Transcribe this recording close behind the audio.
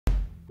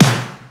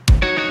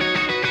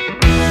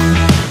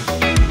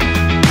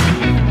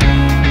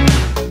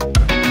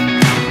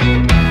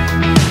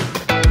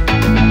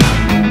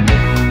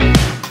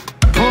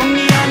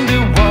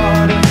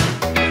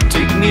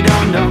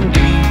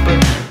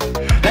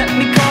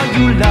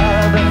true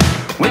love.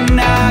 When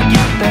I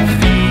get that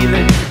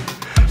feeling,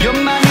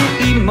 you're my new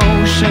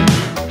emotion.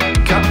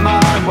 Cut my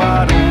heart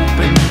wide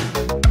open,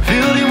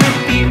 filled it with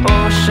the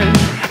ocean.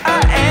 I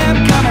am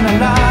coming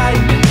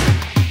alive.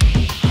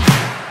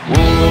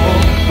 Whoa,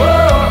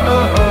 whoa,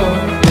 whoa,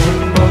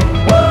 whoa,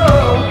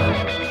 whoa.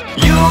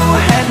 You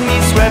had me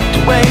swept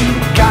away,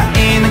 caught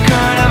in the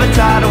current of a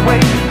tidal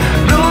wave.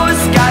 Blue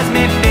skies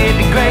may fade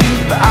to gray,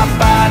 but I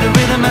find a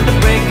rhythm at the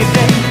break of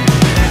day.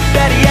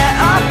 Better yet,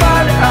 I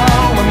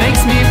follow what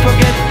makes me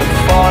forget the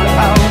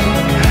fallout.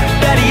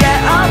 Better yet,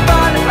 I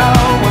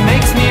follow what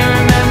makes me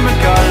remember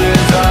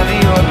colors of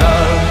your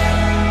love.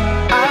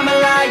 I'm a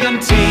lion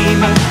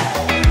tamer,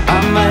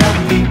 I'm a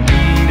healthy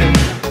beater,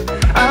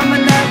 I'm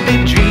an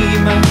avid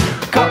dreamer,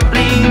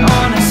 calling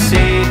on a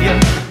savior.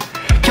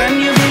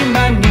 Can you be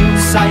my new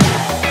sight?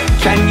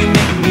 Can you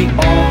make me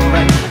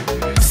alright?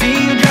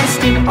 See you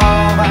dressed in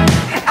all white,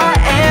 I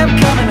am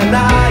coming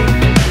alive.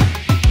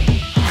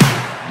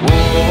 Whoa,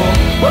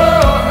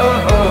 whoa,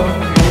 whoa,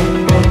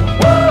 whoa,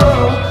 whoa.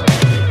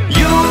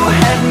 You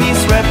had me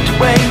swept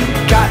away,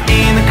 caught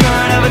in the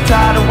current of a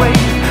tidal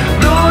wave.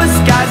 Blue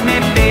skies may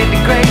fade to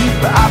gray,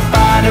 but I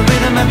find a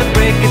rhythm at the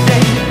break of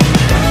day.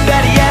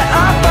 Better yet,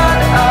 I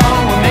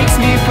follow what makes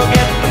me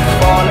forget the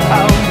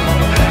fallout.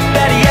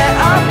 Better yet,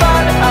 I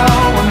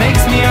follow what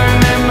makes me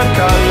remember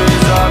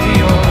colors of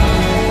your.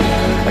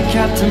 I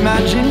can't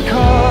imagine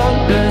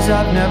colors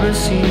I've never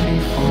seen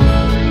before.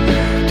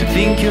 To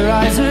think your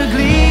eyes are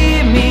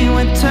gleaming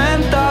with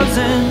 10,000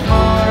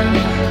 more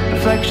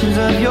reflections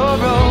of your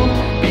robe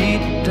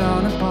beat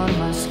down upon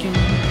my skin.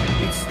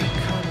 It's the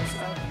colors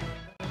of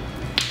your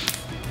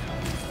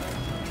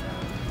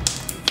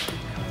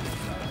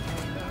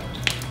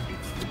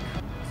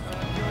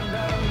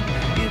love.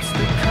 It's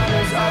the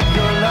colors of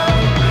your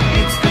love.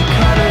 It's the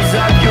colors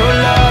of your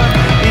love.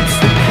 It's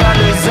the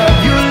colors of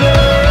your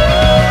love.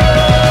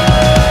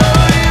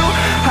 You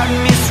had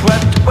me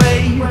swept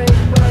away.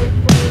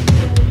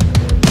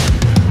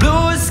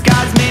 Blue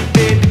skies may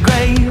fade to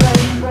gray.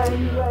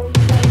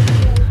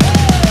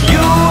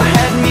 You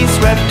had me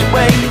swept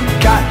away,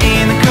 caught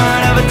in the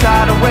current of a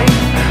tidal wave.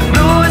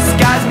 Blue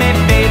skies may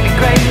fade to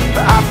gray,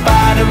 but I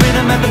find a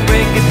rhythm at the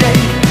break of day.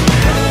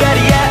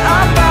 Better yet, I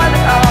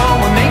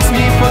follow what makes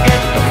me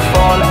forget the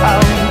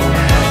fallout.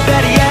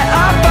 Better yet,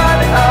 I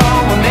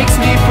follow what makes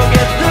me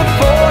forget the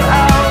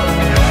fallout.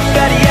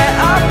 Better yet,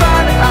 I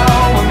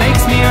follow what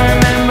makes me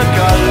remember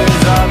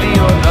colors of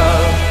your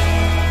love.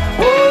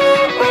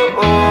 Whoa,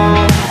 oh, oh.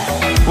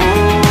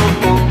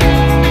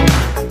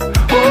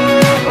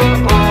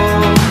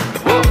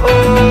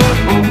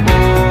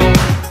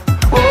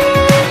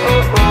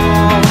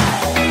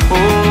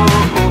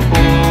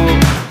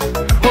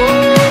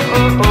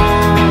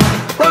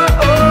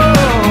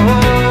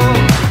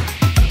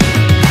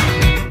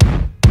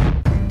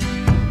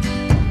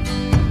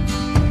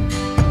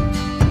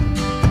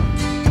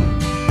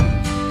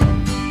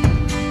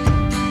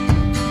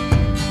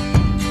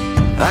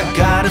 I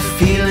got a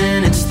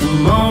feeling it's the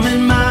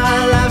moment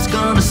my life's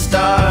gonna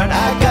start.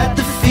 I got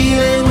the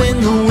feeling when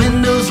the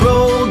windows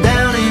roll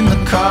down in the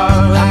car.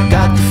 I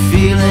got the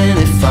feeling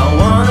if I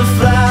wanna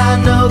fly, I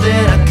know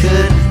that I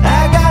could.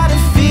 I got a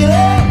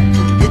feeling,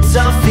 it's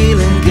all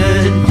feeling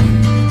good.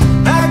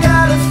 I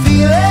got a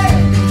feeling,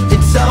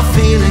 it's all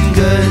feeling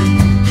good.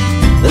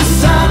 The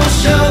sun will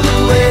show the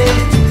way,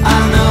 I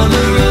know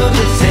the road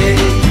to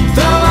take.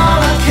 Throw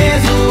all our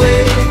cares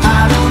away,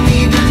 I don't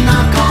need to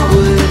knock on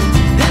wood.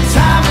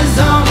 Time is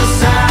on the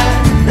side,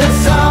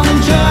 let's all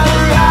enjoy the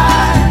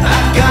ride. I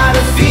got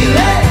a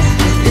feeling,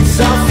 it's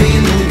all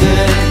feeling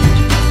good.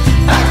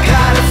 I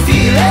got a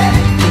feeling,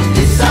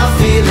 it's all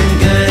feeling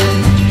good.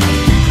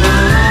 Oh,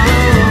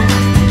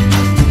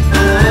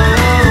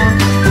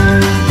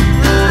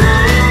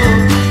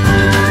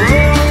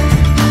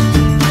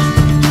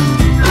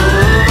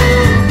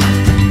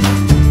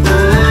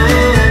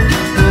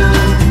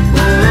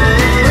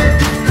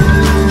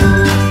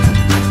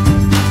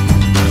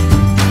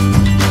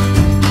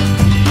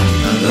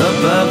 oh,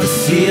 above the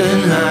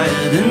ceiling,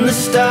 higher than the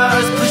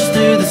stars, push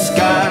through the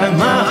sky.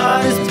 My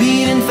heart is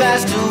beating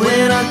faster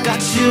when I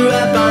got you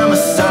right by my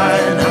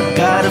side. I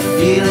got a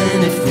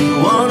feeling if we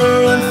wanna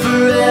run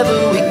forever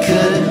we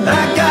could.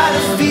 I got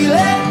a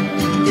feeling,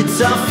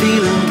 it's all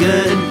feeling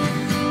good.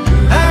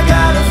 I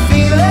got a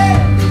feeling,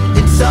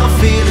 it's all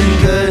feeling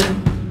good.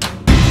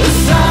 The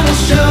sun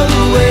will show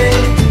the way,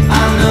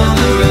 I know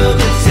the road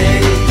to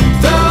take.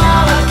 Throw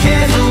all our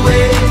cares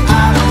away,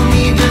 I don't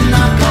need to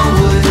knock on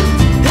wood.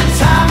 The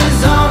time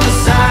is on the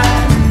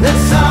side,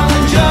 let's all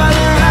enjoy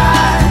the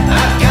ride.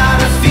 I got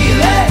a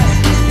feeling,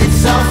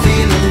 it's all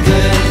feeling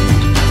good.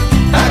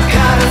 I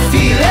got a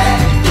feeling,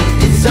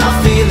 it's all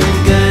feeling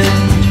good.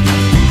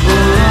 Oh,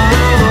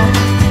 oh,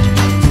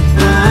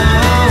 oh,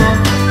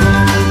 oh.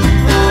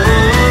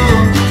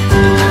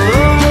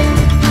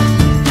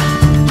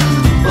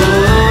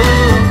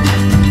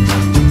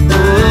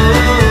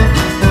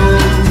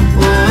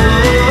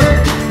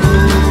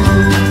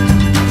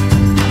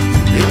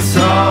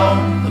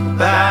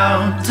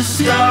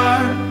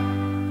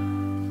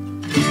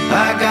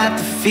 got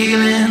the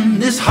feeling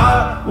this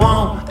heart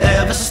won't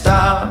ever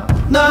stop.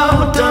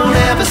 No, don't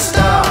ever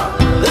stop.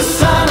 The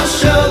sun will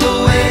show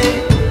the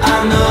way.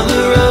 I know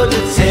the road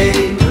to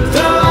take.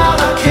 Throw all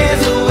our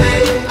cares away.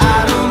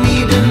 I don't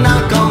need to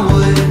knock on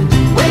wood.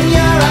 When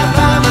you're right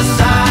by my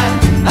side,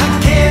 I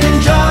can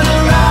enjoy the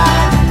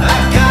ride. I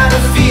got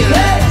a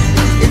feeling,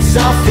 it's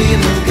all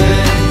feeling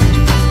good.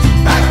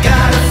 I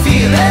got a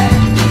feeling,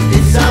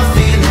 it's all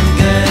feeling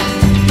good.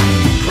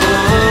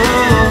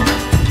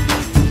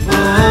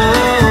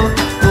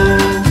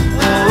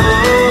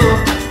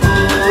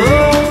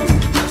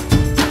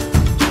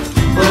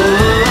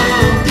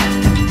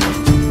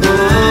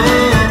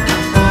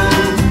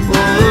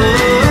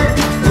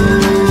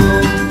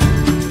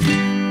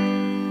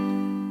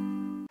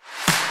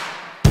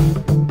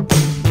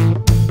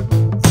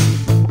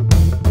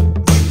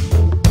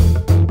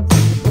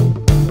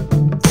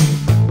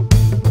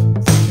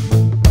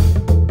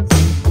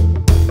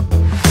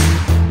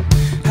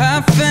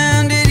 I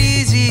found it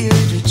easier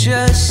to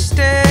just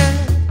stare.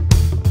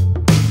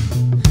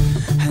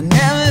 I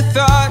never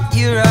thought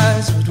your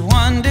eyes would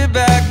wander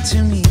back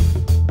to me.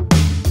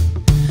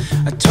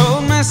 I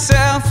told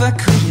myself I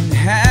couldn't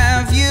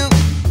have you,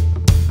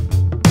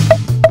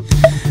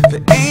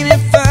 but ain't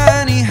it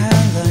funny how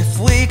life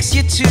wakes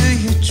you to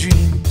your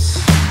dreams?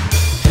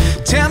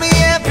 Tell me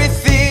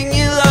everything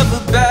you love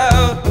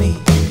about me.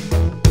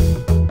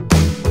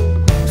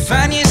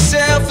 Find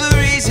yourself a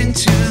reason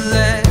to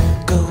let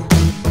go.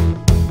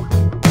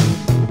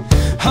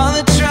 All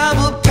the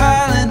trouble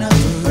piling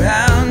up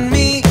around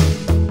me,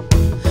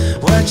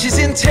 watches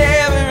in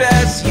terror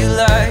as you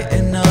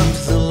lighten up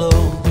the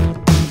load.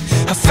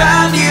 I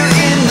found you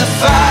in the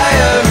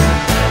fire.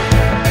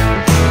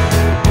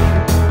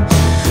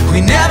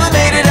 We never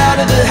made it out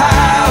of the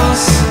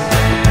house.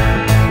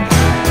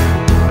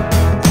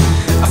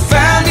 I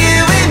found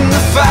you in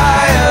the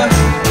fire.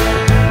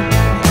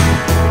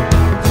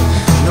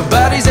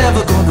 Nobody's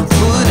ever gonna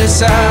put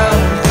us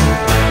out.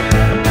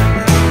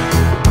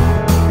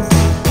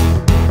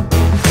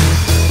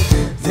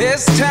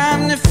 There's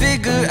time to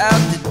figure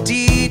out the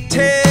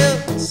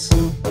details,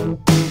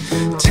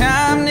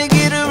 time to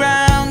get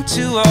around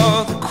to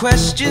all the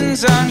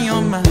questions on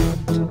your mind.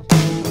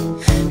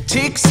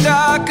 Take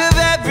stock of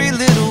every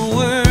little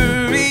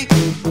worry,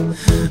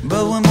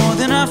 but we're more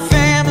than our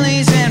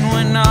families and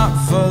we're not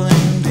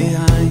falling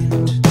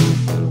behind.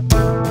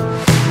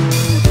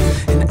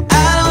 And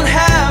I don't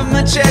have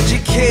much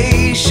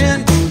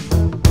education,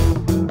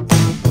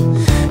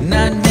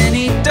 not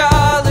many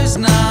dollars,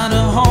 not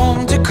a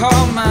home to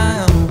call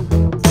my own.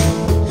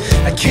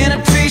 I can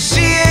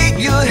appreciate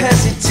your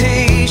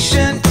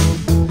hesitation,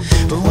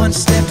 but one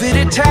step at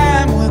a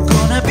time, we're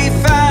gonna be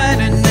fine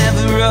and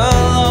never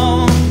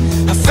alone.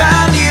 I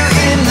found you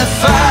in the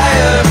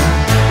fire.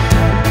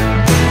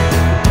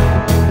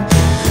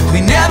 We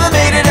never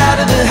made it out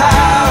of the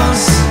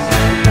house.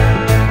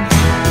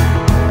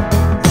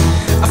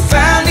 I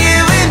found you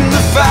in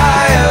the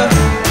fire.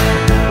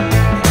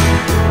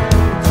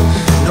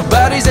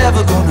 Nobody's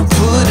ever gonna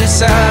put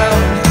us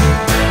out.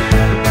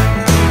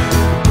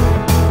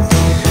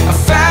 I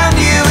found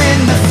you in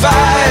the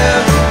fire.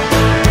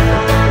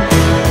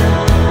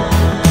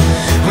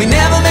 We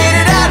never made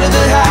it out of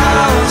the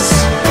house.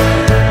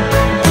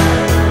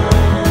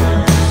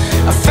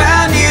 I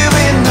found you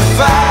in the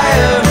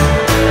fire.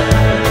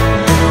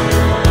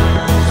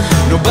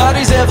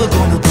 Nobody's ever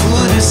gonna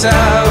put us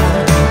out.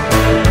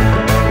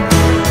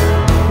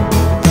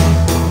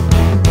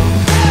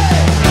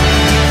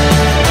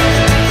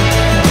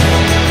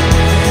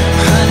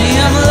 Honey,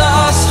 I'm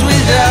lost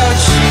without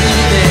you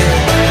there.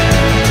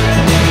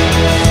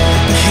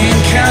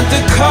 Can't count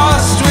the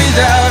cost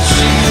without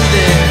you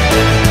there.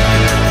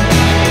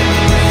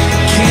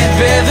 Can't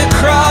bear the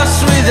cross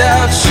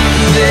without you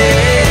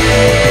there.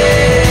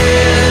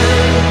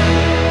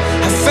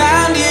 I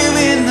found you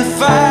in the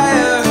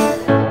fire.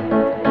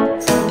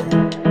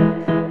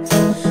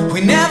 We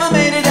never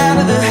made it out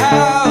of the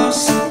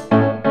house.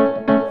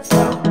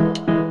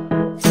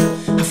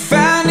 I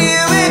found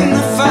you in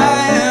the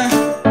fire.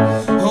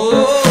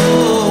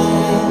 Oh,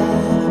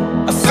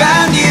 I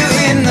found you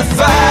in the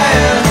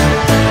fire.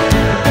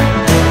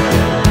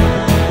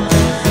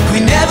 We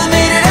never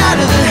made it out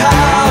of the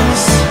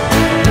house.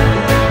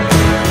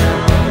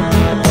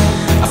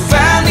 I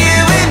found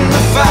you in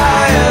the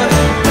fire.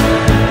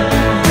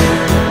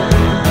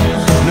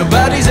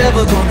 Nobody's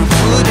ever gonna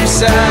put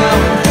us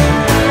out.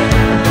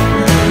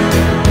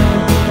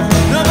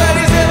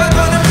 Nobody's ever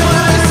gonna put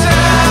us out.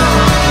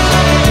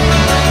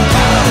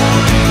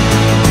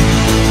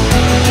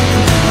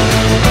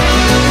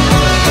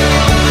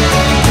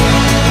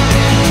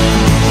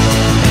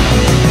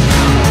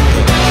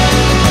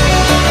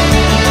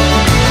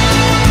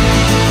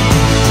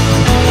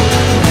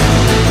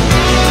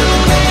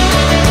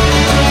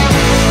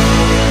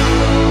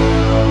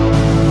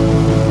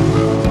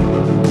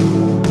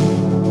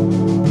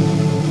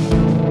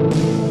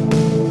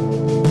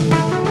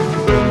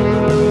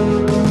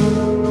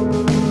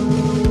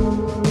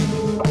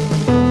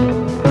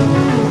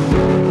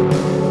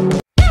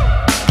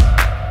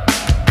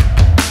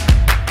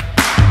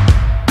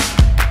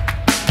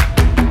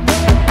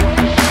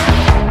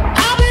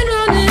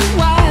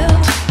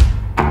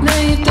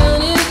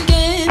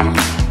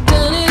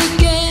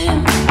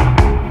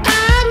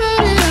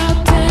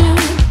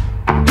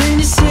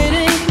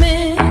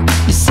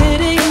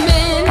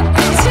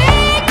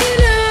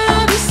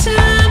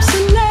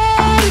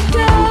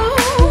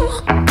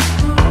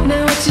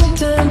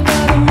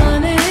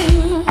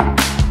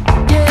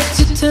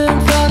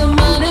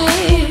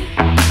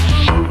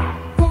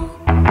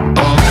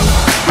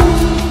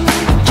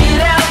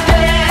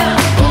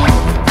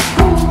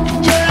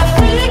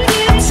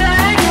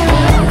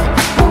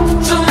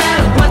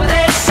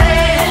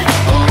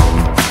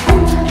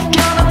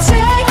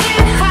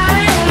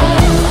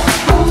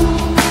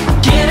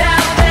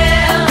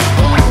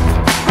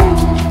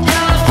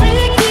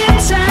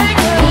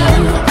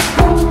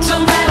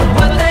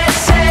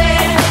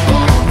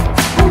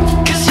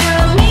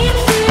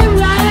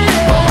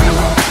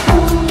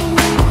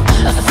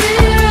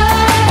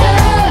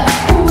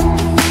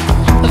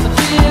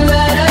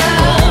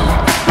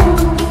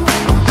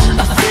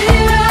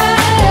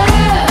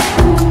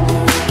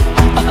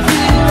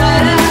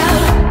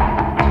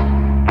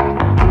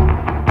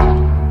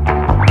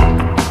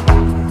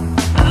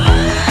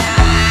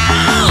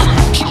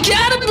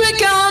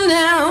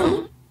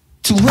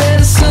 to where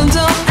the sun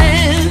don't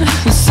end,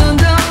 the sun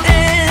don't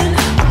end.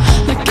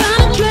 Not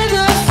gonna play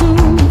the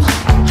fool,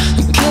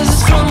 because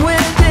it's from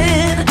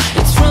within,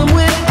 it's from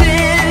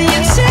within.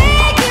 You're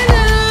taking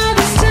all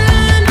this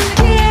time to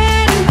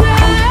get it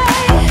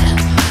right.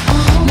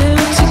 Now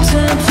it's your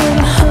time for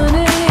the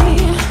honey.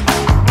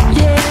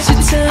 Yeah, it's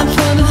your time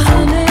for the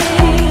honey.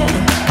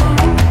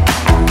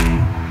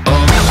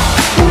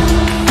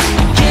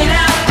 Get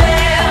out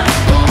there,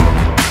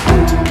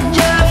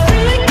 you're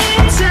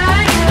freaking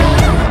tired.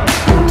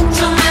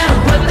 Don't matter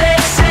what they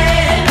say,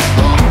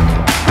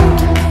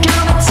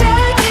 gonna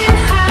take it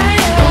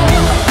higher.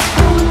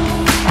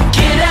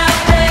 Get out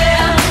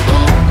there,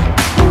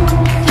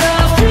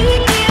 you're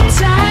freaking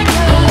tired.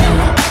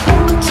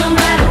 Don't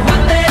matter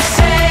what they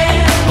say,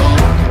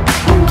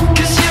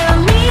 'cause you're a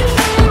mean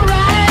free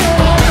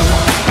rider.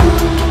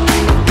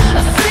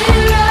 A free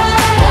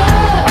rider,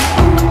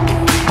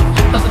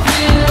 a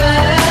free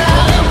rider,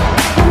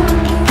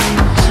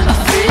 a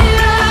free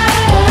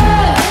rider,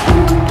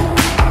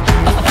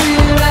 a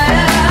free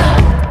rider.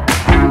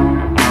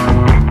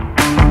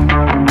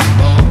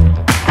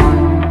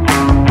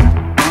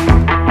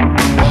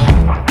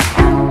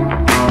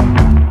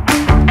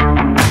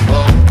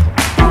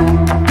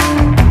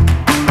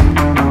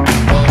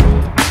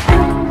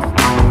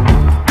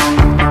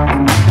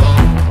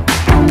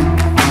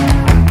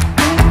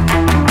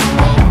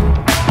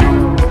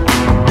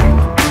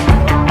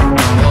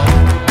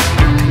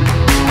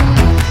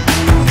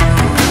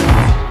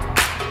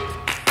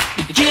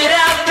 Get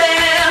out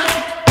there,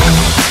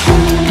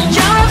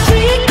 you're a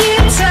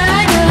freaking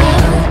tiger.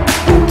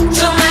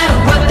 Don't matter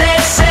what they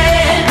say,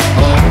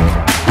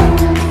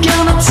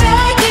 gonna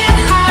take it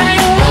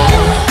higher.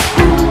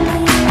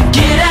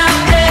 Get out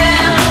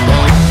there,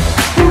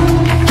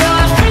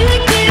 you're a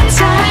freaking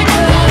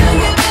tiger.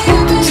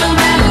 Don't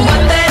matter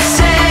what they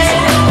say,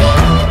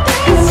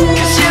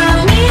 'cause you're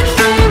a mean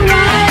free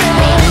rider.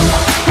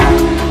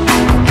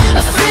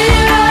 A free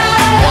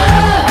rider,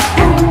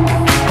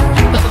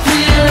 a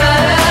free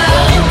rider,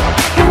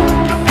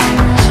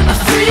 a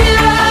free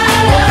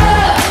rider,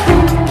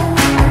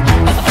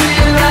 a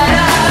free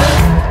rider,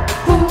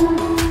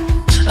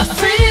 a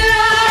free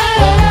rider.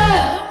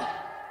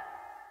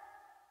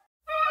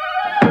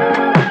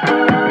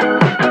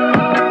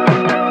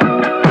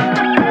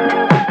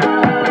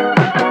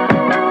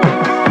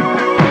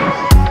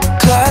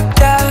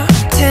 Clocked out,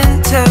 10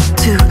 till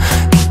 2.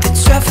 Beat the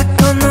traffic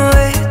on the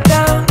way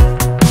down.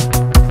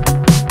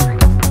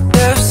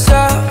 Left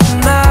off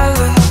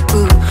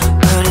Malibu,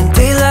 running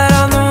daylight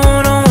on the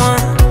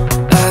 101.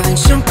 I've been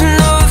jumping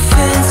over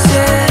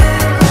fences,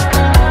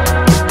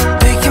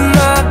 breaking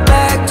my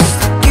back just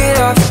to get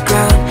off the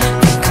ground.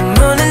 Think I'm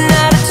running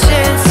out of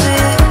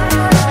chances,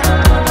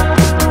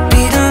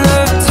 beating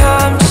up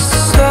time just to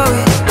slow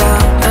it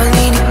down. I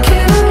need to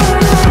get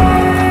away,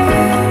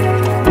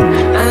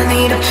 I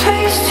need a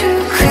place to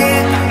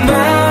clear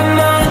my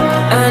mind.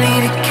 I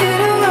need to get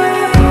away,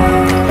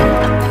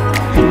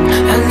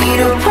 I need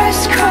a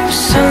West Coast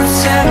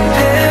sunset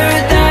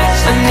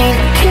paradise. I need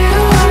to get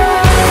away,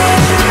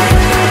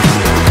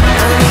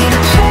 I need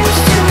a place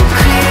to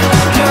clear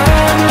my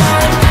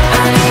mind.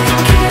 I need to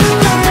get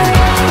away,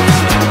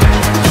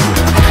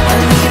 I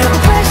need a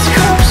West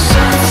Coast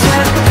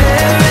sunset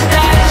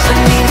paradise. I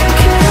need to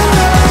get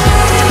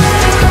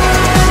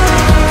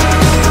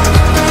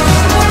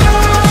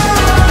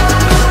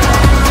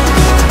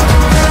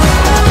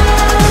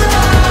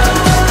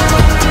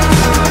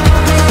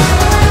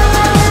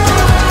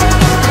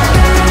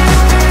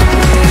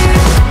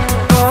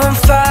on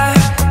fire,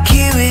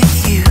 here with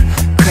you,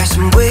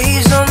 crashing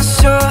waves on the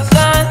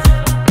shoreline.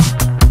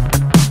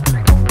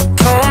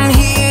 Come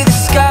here, the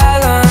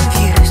skyline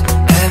views,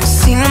 haven't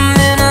seen them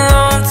in a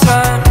long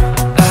time.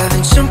 I've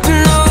been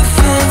jumping over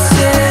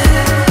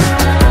fences,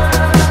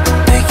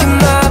 breaking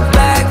my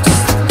back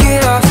just to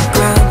get off the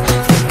ground.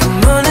 Think I'm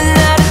running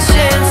out of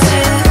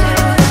chances,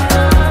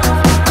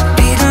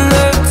 beating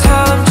up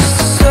time just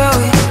to slow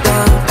it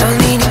down. I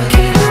need to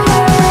get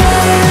away,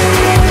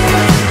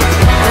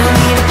 I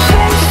need a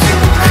place to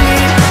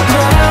clear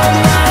my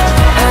mind.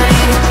 I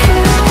need to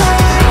get away,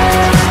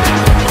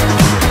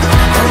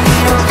 I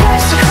need a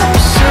West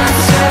Coast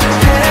sunset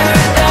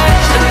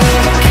paradise. I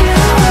need to get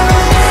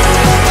away,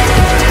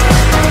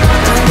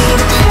 I need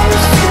a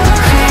place to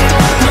clear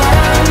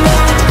my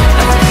mind.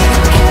 I need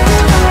to get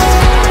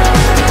away,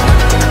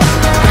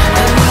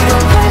 I need a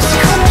West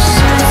Coast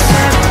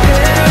sunset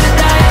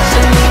paradise.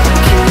 I need to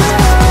get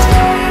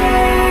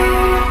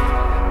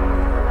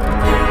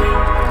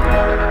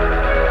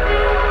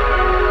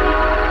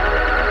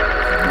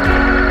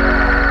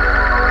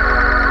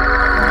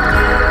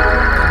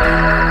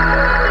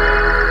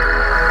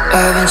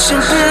I've been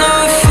jumping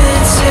over